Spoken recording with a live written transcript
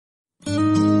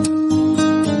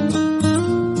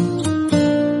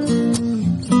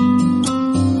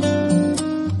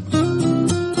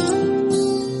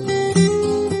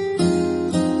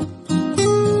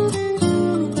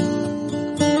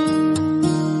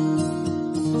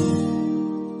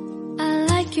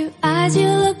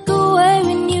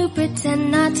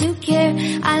pretend not to care.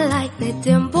 I like the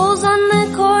dimples on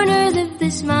the corners of the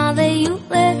smile that you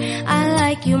wear. I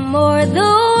like you more,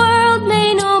 the world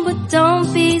may know, but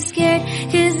don't be scared,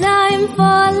 'cause I'm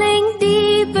falling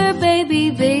deeper, baby,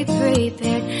 be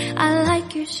prepared. I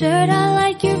like your shirt, I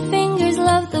like your fingers,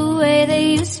 love the way that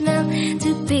you smell.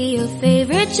 To be your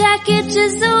favorite jacket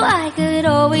just so I could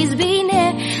always be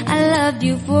near. I loved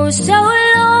you for so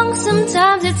long,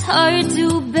 sometimes it's hard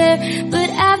to bear, but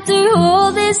after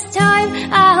all this time,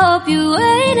 I hope you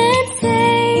wait and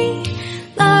say,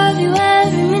 love you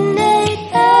every minute,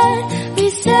 every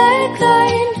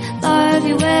second, love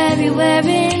you everywhere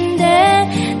in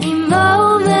any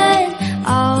moment,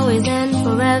 always and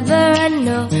forever. I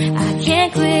know I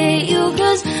can't quit you,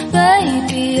 'cause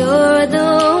baby, you're the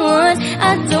one.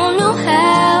 I don't know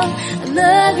how I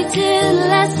love you till the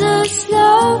last so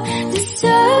slow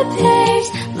disappears.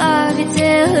 Love you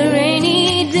till a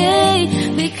rainy day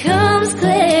becomes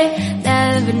clear.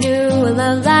 Never knew a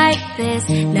love like this.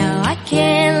 Now I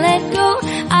can't let go.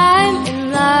 I'm in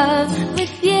love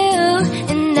with you,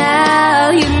 and now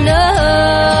you know.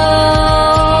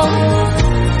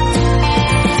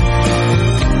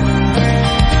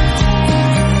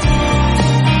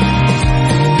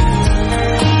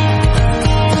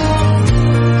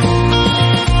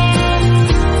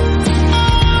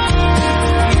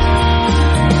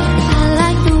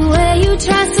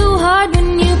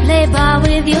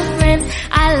 With your friends,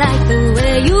 I like the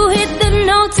way you hit the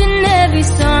notes in every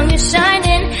song you're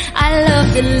shining. I love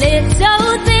the